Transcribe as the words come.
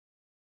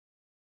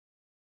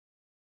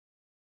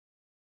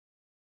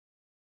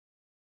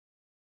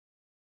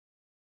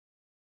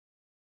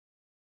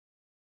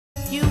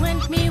You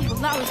and me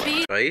will always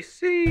be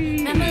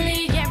spicy.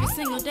 family every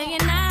single day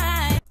and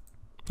night.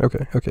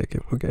 Okay.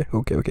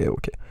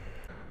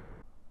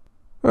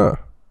 Huh.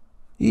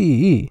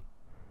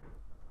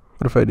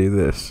 What if I do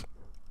this?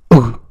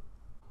 Ooh.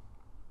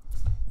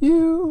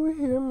 You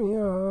hear me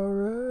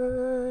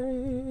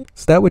alright?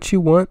 Is that what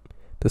you want?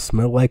 To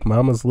smell like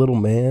mama's little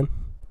man?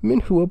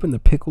 Men who open the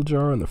pickle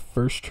jar on the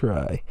first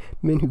try.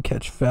 Men who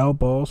catch foul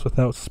balls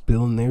without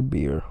spilling their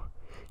beer.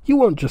 You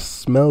won't just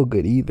smell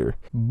good either.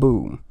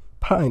 Boom.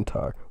 Pine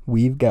tar,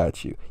 we've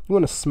got you. You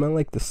want to smell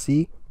like the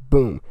sea?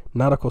 Boom.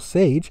 Nautical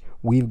sage,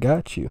 we've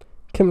got you.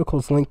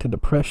 Chemicals linked to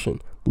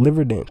depression.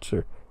 Liver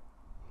dancer.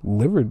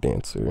 Liver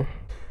dancer?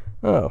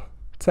 Oh,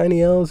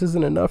 tiny L's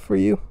isn't enough for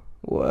you?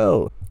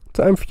 Well,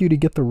 time for you to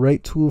get the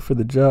right tool for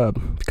the job,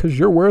 because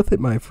you're worth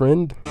it, my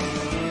friend.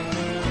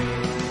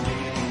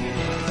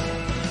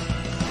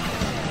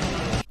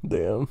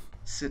 Damn.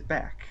 Sit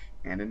back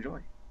and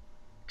enjoy.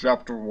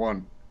 Chapter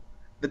 1.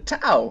 The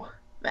Tao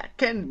that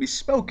can be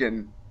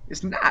spoken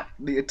is not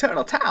the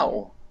eternal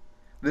Tao.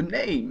 The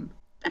name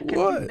that can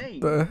What be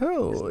named the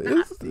hell is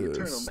is the this?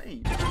 eternal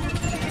name.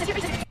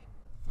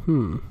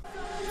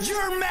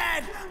 You're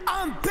mad,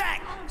 I'm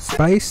back.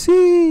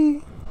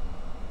 Spicy.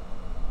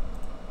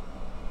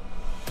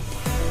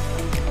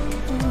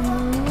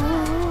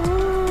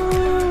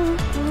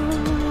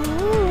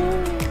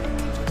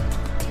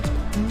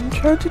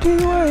 Tragedy,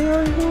 why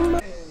are you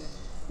mad?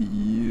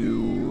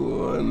 You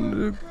want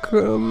to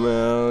come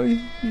out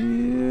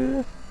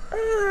here?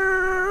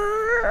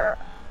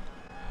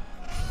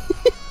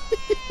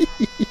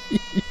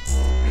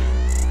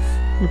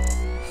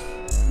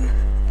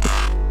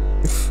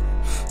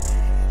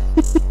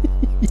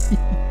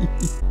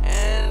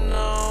 And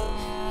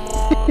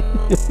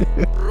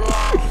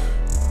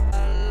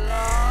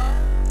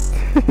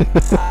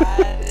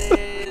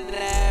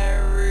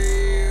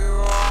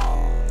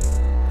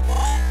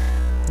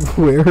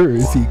Where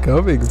is he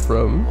coming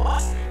from?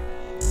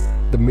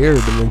 The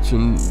mirror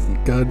dimension,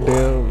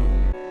 goddamn.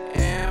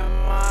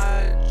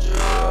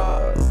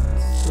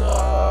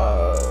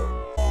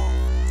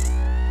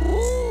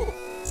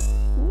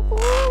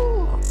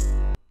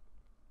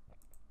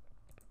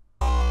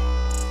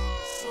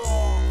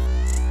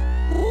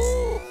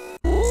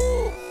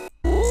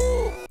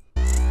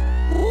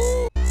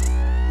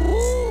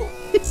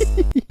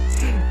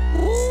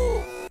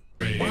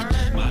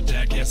 My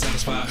dad can't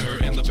satisfy her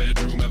in the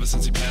bedroom ever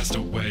since he passed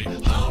away.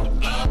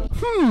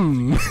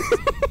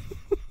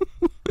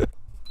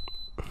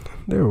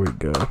 There we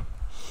go.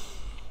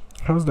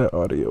 How's that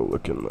audio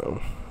looking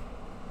though?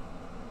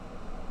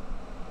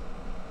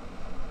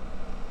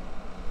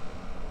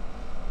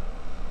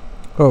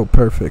 Oh,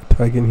 perfect.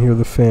 I can hear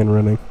the fan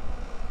running.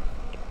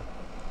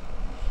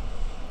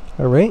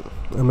 Alright,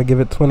 I'm gonna give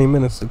it 20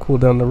 minutes to cool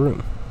down the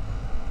room.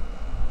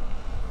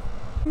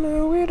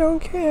 No, we don't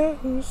care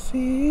who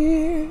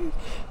sees.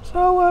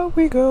 So what,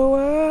 we go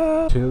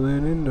out,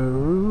 chilling in the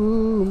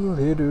room,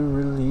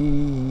 literally.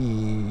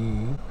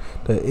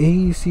 The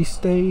AC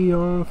stay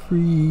on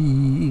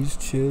freeze,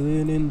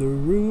 chilling in the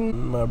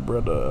room. My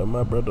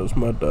brother's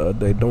mother,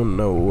 they don't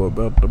know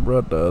about the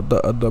brother, the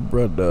other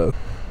brother.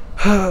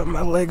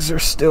 My legs are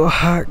still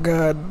hot,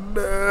 god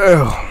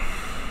damn.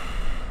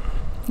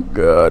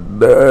 God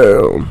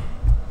damn.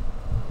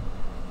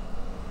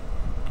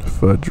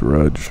 Fudge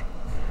Rudge.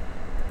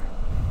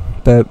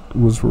 That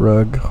was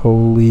rug.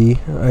 Holy,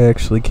 I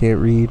actually can't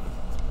read.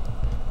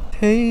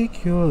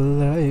 Take your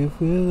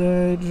life, will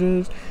I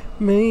just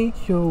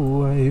make your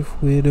wife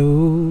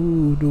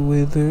widowed,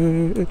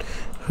 withered,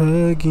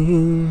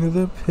 hugging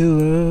the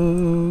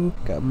pillow.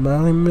 Got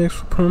Molly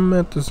mixed with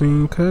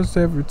promethazine, cause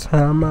every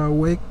time I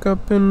wake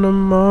up in the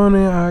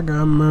morning I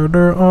got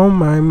murder on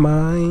my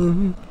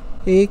mind.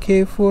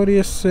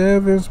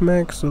 AK-47s,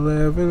 Max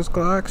 11s,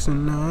 Glocks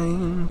and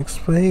 9.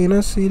 Explain,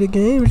 I see the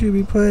games you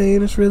be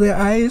playing. It's really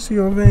ice in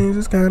your veins.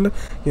 It's kinda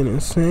getting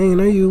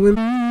insane. Are you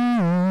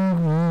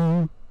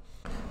in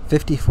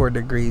 54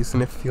 degrees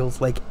and it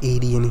feels like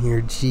 80 in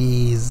here.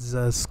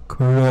 Jesus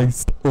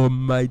Christ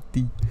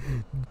almighty.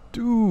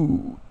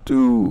 Two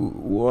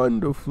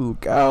wonderful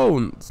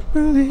counts.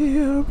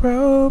 Family,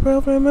 proud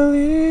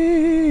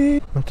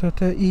family.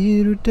 Matata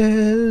iru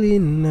deli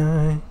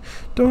night.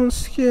 Don't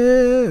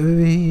scare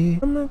me.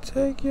 I'ma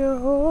take you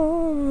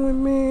home with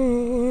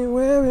me.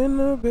 Wearing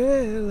a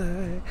bed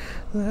like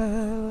la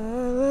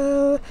la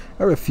la.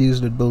 I refuse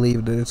to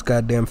believe that it's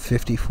goddamn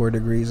 54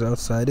 degrees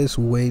outside. It's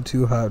way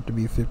too hot to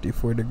be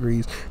 54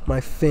 degrees. My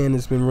fan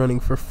has been running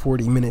for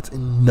 40 minutes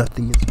and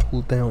nothing is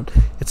cooled down.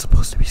 It's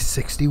supposed to be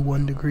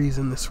 61 degrees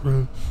in this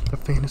room. The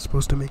fan is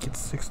supposed to make it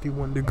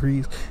 61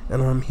 degrees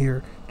and I'm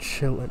here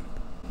chilling.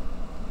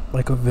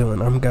 Like a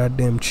villain, I'm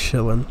goddamn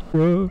chilling.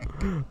 Bruh,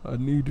 I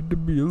needed to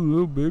be a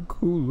little bit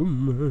cooler,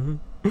 man.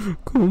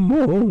 Come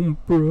on,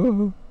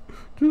 bruh.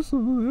 Just a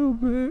little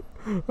bit.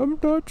 I'm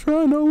not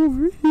trying to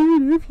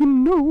overheat if you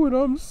know what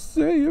I'm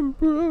saying,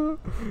 bruh.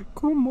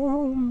 Come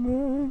on,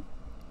 man.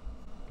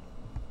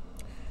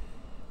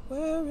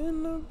 We're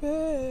in the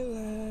bed.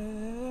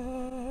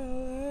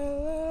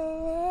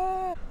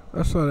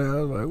 I saw that.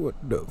 I was like, what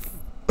the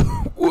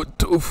what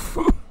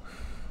the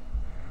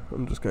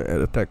I'm just gonna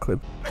edit that clip.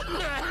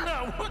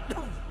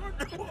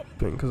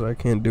 Because I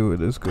can't do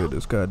it as good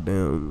as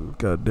goddamn.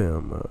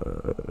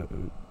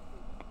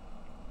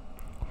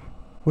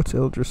 What's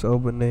Idris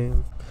Elba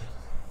name?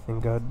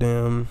 And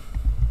goddamn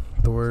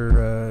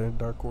Thor,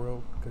 Dark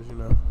World. Because, you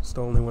know, it's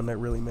the only one that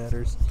really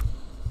matters.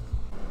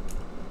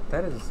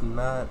 That is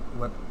not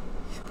what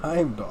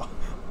I'm doing.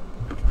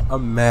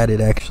 I'm mad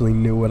it actually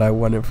knew what I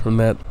wanted from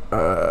that.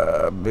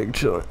 Big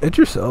chill.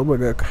 Idris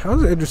Elba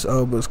how's Idris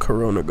Elba's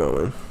Corona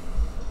going?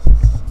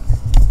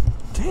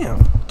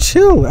 Damn.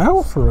 Chill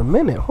out for a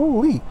minute.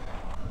 Holy.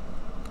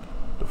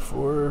 The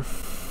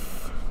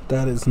fourth.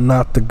 That is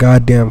not the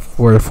goddamn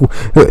fourth.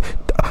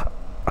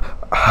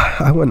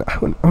 I want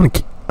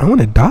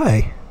to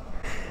die.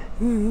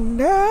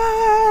 And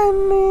I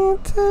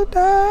need to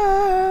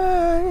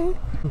die.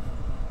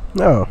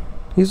 No,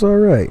 he's all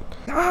right.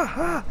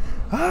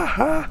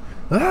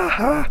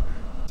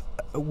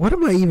 What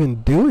am I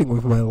even doing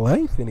with my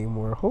life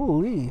anymore?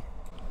 Holy.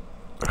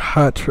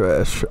 Hot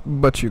trash,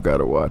 but you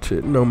gotta watch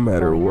it no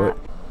matter what.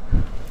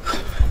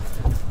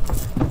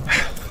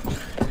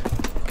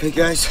 Hey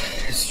guys,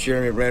 it's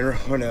Jeremy Renner.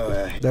 Oh no,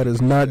 that is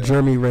not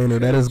Jeremy Renner.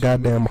 That is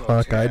goddamn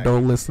Hawkeye.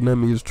 Don't listen to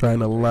him. He's trying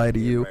to lie to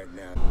you.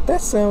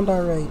 That sound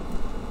alright.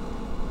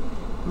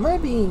 Am I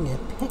being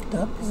picked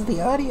up? Is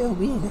the audio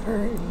being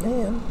heard,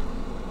 man?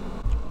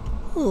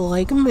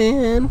 Like,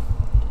 man,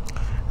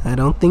 I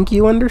don't think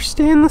you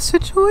understand the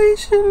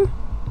situation.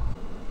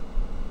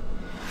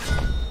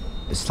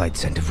 A slight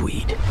scent of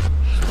weed.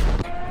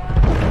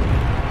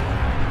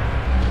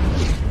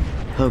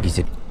 Hoagie's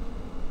it.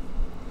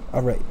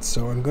 Alright,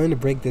 so I'm going to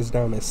break this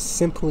down as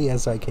simply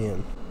as I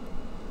can.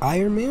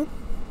 Iron Man?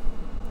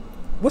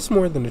 What's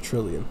more than $1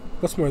 trillion?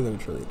 What's more than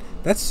 $1 trillion?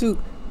 That suit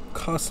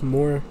costs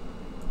more.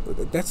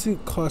 That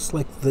suit costs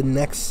like the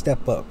next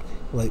step up.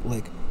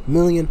 Like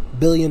million,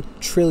 billion,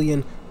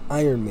 trillion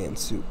Iron Man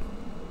suit.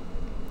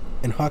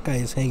 And Hawkeye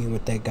is hanging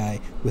with that guy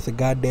with a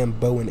goddamn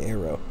bow and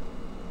arrow.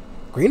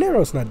 Green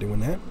Arrow's not doing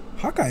that.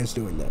 Hawkeye is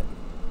doing that.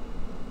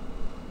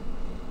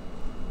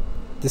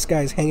 This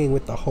guy's hanging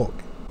with the Hulk.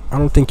 I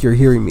don't think you're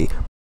hearing me.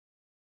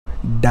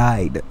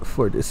 Died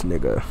for this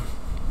nigga.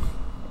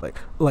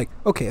 Like,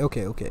 okay.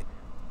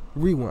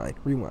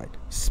 Rewind.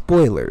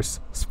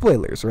 Spoilers,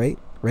 right?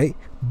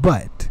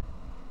 But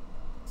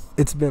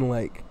it's been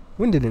like,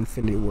 when did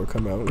Infinity War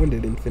come out?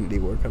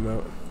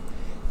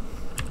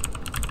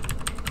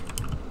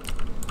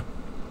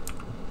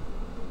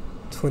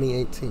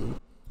 2018.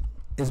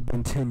 It's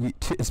been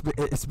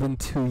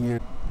 2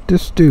 years.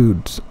 This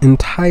dude's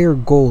entire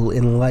goal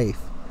in life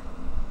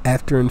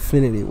after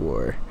Infinity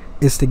War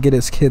is to get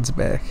his kids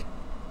back.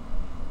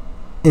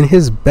 And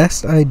his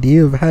best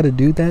idea of how to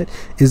do that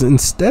is,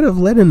 instead of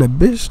letting a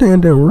bitch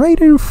stand there right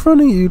in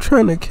front of you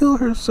trying to kill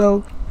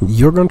herself,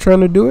 you're gonna try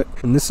to do it.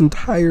 And this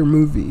entire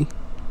movie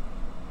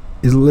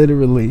is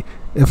literally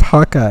if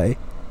Hawkeye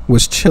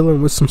was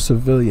chilling with some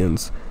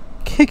civilians,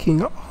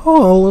 kicking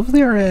all of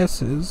their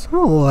asses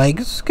like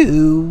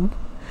Scoob.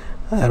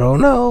 I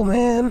don't know,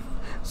 man.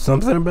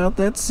 Something about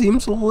that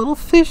seems a little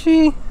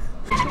fishy.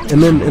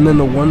 And then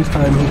the one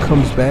time he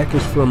comes back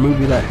is for a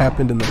movie that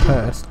happened in the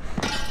past.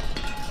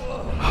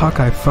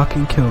 Hawkeye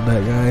fucking killed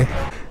that guy.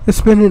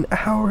 It's been 1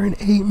 hour and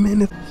 8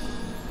 minutes.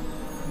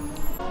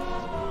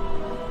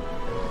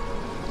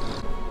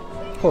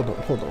 Hold on.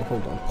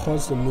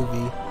 Pause the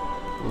movie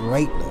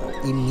right now,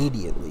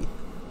 immediately.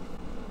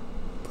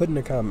 Put in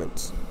the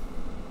comments,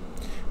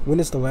 when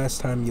is the last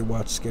time you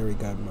watched Scary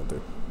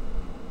Godmother?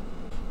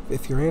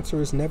 If your answer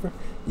is never,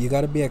 you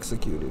gotta be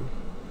executed.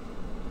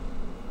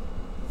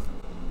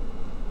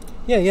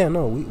 Yeah,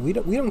 no, we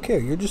don't care.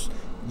 You're just,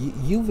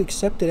 you've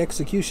accepted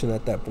execution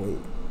at that point.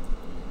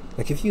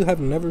 Like, if you have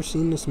never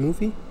seen this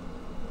movie,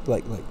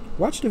 like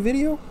watch the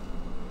video,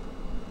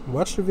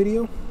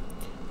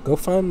 go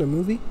find the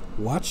movie,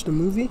 watch the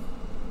movie,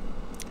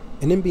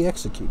 and then be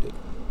executed.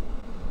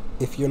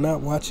 If you're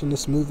not watching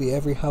this movie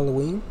every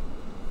Halloween,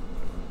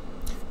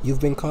 you've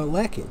been caught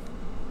lacking.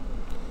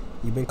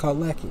 You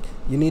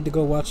need to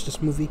go watch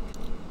this movie.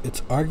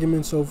 It's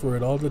arguments over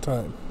it all the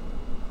time.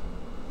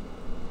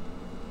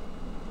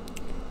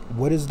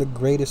 What is the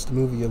greatest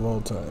movie of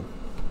all time?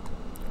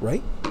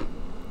 Right?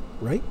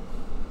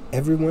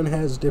 Everyone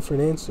has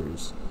different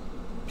answers.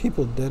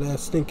 People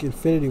deadass think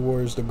Infinity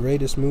War is the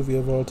greatest movie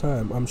of all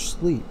time. I'm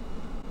asleep.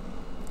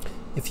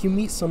 If you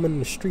meet someone in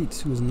the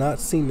streets who has not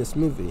seen this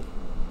movie,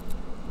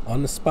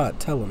 on the spot,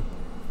 tell them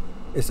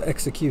it's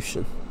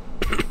execution.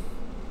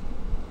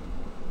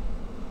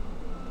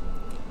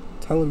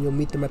 Tell them you'll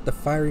meet them at the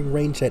firing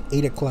range at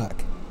 8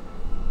 o'clock.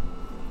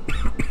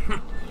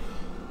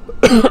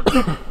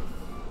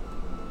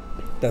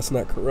 That's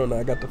not Corona.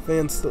 I got the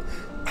fan still.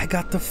 I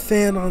got the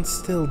fan on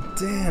still.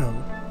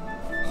 Damn.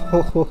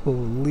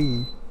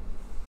 Holy.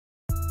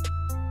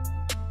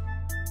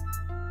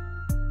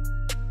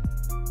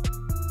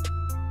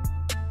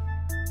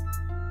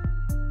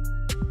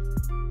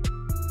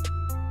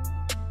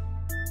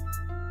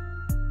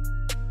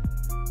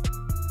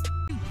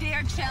 Dare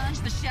dare challenge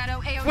the Shadow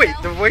AOL? Wait,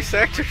 the voice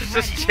actors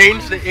just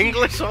changed the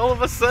English all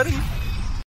of a sudden?